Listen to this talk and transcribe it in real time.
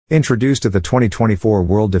Introduced at the 2024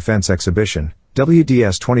 World Defense Exhibition,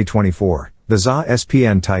 WDS 2024, the ZA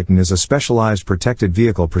SPN Titan is a specialized protected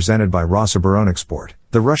vehicle presented by Rosoboronexport,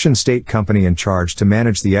 the Russian state company in charge to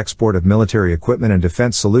manage the export of military equipment and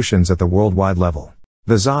defense solutions at the worldwide level.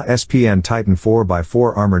 The ZA SPN Titan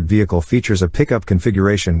 4x4 armored vehicle features a pickup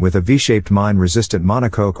configuration with a V-shaped mine-resistant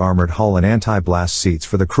monocoque armored hull and anti-blast seats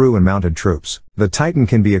for the crew and mounted troops. The Titan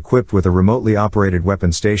can be equipped with a remotely operated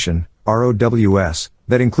weapon station, ROWS,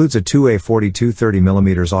 that includes a 2A42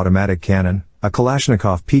 30mm automatic cannon, a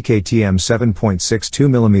Kalashnikov PKTM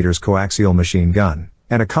 7.62mm coaxial machine gun,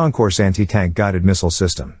 and a concourse anti-tank guided missile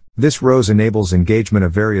system. This ROWS enables engagement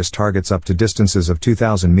of various targets up to distances of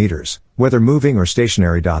 2,000 meters, whether moving or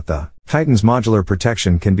stationary. The Titan's modular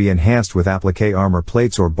protection can be enhanced with applique armor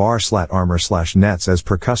plates or bar-slat armor/nets as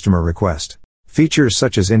per customer request. Features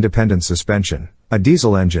such as independent suspension, a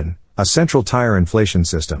diesel engine, a central tire inflation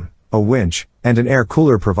system, a winch, and an air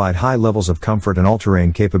cooler provide high levels of comfort and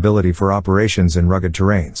all-terrain capability for operations in rugged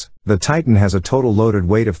terrains. The Titan has a total loaded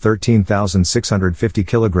weight of 13,650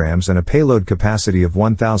 kilograms and a payload capacity of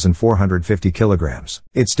 1,450 kilograms.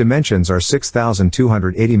 Its dimensions are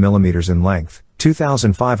 6,280 millimeters in length,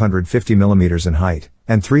 2,550 millimeters in height,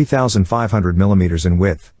 and 3,500 millimeters in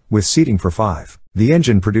width, with seating for 5. The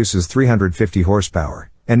engine produces 350 horsepower,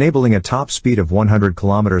 enabling a top speed of 100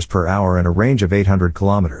 km per hour and a range of 800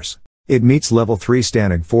 km. It meets Level 3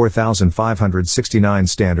 STANAG 4569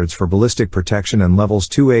 standards for ballistic protection and Levels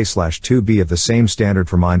 2A/2B of the same standard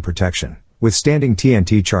for mine protection, with standing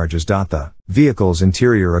TNT charges. The vehicle's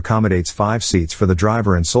interior accommodates 5 seats for the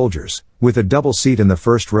driver and soldiers, with a double seat in the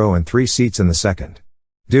first row and 3 seats in the second.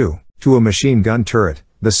 Due to a machine gun turret,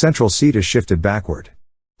 the central seat is shifted backward.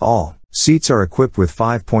 All seats are equipped with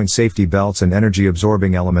 5-point safety belts and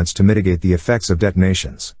energy-absorbing elements to mitigate the effects of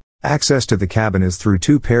detonations. Access to the cabin is through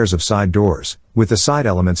 2 pairs of side doors, with the side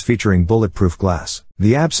elements featuring bulletproof glass.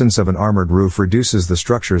 The absence of an armored roof reduces the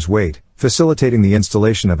structure's weight, facilitating the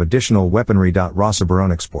installation of additional weaponry.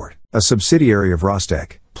 Rosoboronexport, a subsidiary of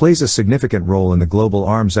Rostec, plays a significant role in the global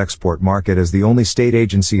arms export market as the only state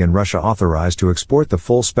agency in Russia authorized to export the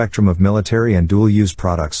full spectrum of military and dual-use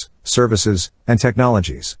products, services, and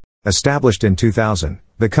technologies. Established in 2000,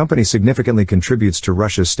 the company significantly contributes to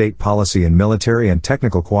Russia's state policy in military and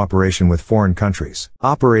technical cooperation with foreign countries.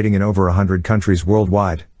 Operating in over 100 countries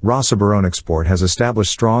worldwide, Rosoboronexport has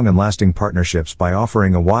established strong and lasting partnerships by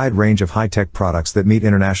offering a wide range of high-tech products that meet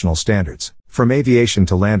international standards. From aviation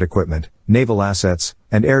to land equipment, naval assets,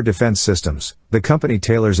 and air defense systems, the company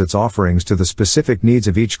tailors its offerings to the specific needs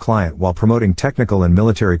of each client while promoting technical and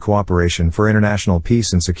military cooperation for international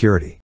peace and security.